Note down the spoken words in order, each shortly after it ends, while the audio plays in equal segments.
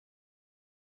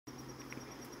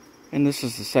And this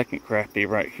is the second crappie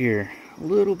right here. A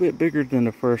little bit bigger than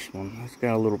the first one. It's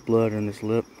got a little blood in his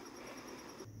lip.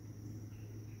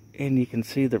 And you can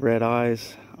see the red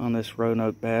eyes on this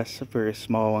Roanoke bass. A very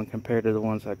small one compared to the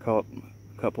ones I caught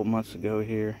a couple months ago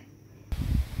here.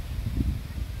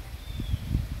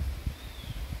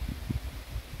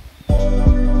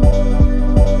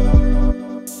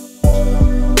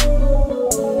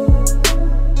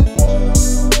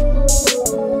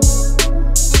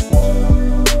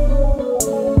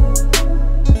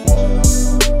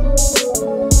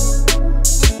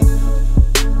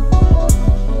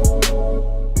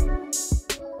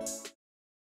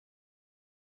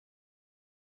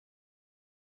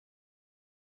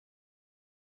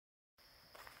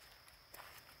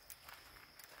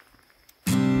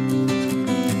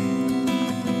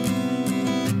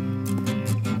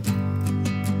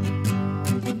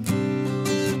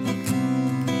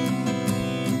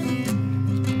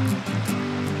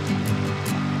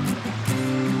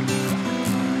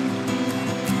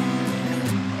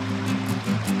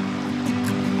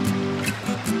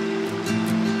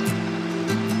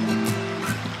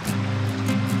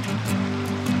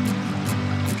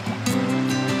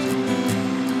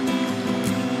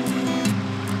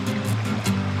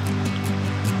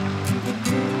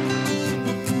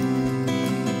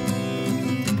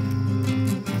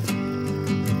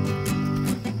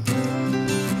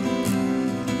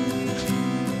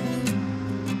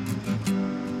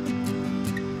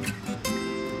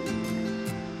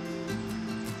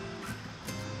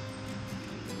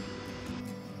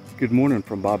 Good morning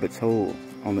from Bobbit's Hole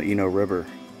on the River.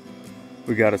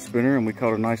 We got a spinner and we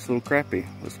caught a nice little crappie.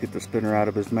 Let's get the spinner out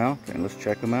of his mouth and let's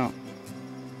check him out.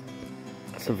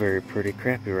 That's a very pretty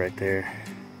crappie right there.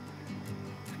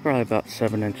 It's probably about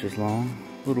 7 inches long.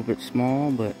 A little bit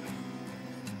small, but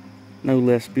no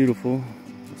less beautiful.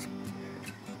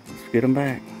 Let's get him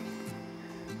back.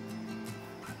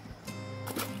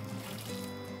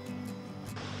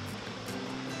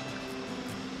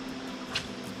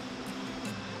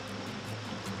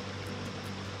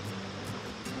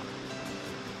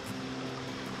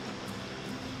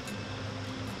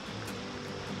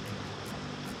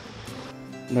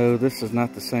 No, this is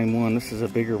not the same one. This is a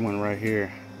bigger one right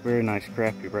here. Very nice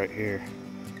crappie right here.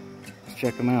 Let's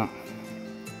check them out.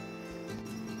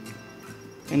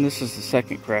 And this is the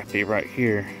second crappie right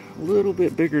here. A little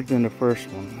bit bigger than the first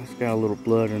one. It's got a little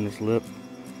blood in his lip.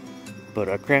 But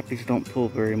crappies don't pull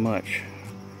very much.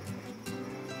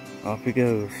 Off he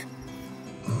goes.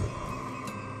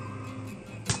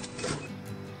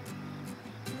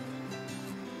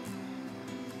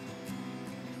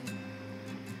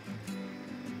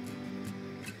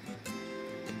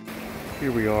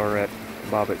 Here we are at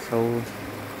Bobbit's Hole.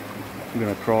 I'm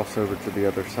going to cross over to the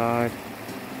other side.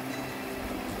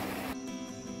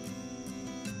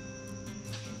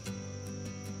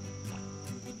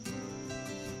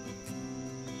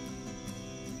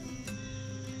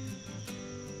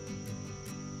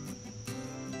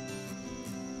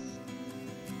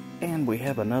 And we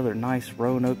have another nice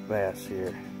Roanoke bass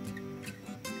here.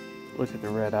 Look at the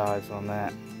red eyes on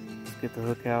that. Let's get the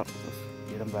hook out. Let's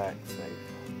get them back safe.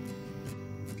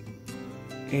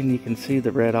 And you can see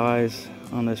the red eyes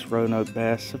on this Roanoke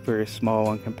bass. A very small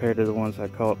one compared to the ones I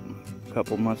caught a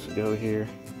couple months ago here.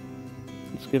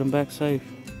 Let's get them back safe.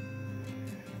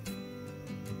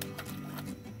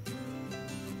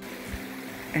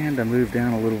 And I moved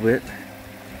down a little bit.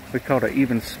 We caught an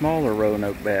even smaller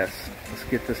Roanoke bass. Let's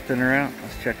get the spinner out.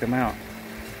 Let's check them out.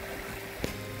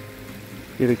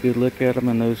 Get a good look at them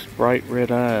and those bright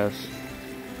red eyes.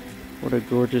 What a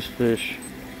gorgeous fish.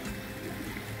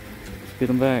 Get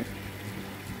them back.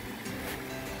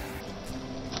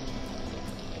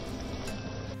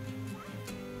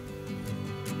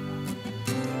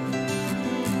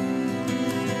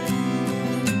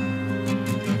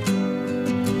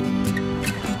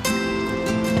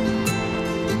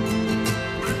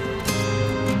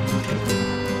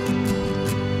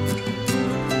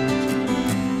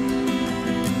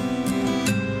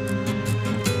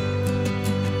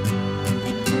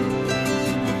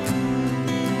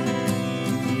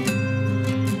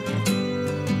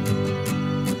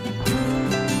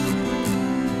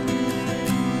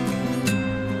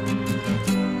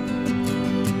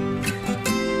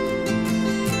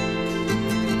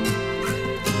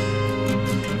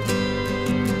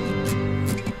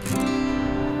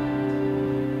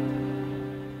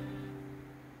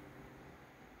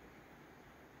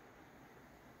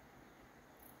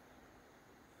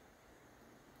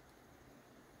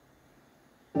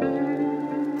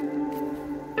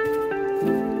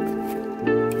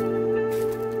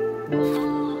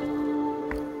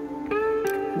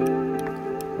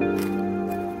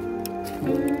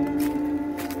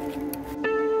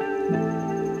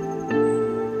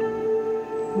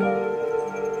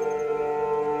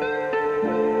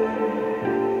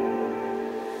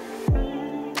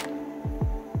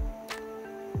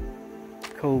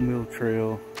 Hole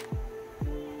Trail,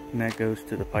 and that goes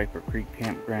to the Piper Creek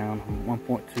campground,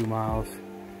 1.2 miles.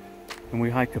 And we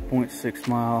hiked a 0.6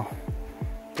 mile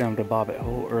down to Bobbit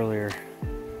Hole earlier.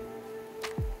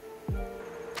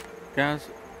 Guys,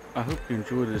 I hope you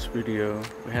enjoyed this video.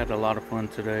 We had a lot of fun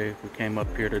today. We came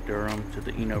up here to Durham to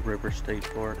the River State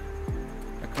Park.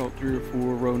 I caught 3 or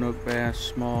 4 Roanoke bass,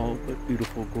 small but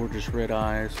beautiful, gorgeous red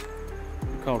eyes.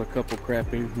 I caught a couple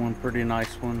crappie, one pretty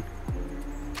nice one.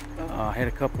 I had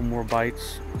a couple more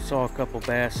bites, saw a couple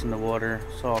bass in the water,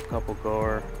 saw a couple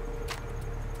gar.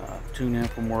 Tune in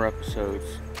for more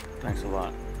episodes. Thanks a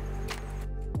lot.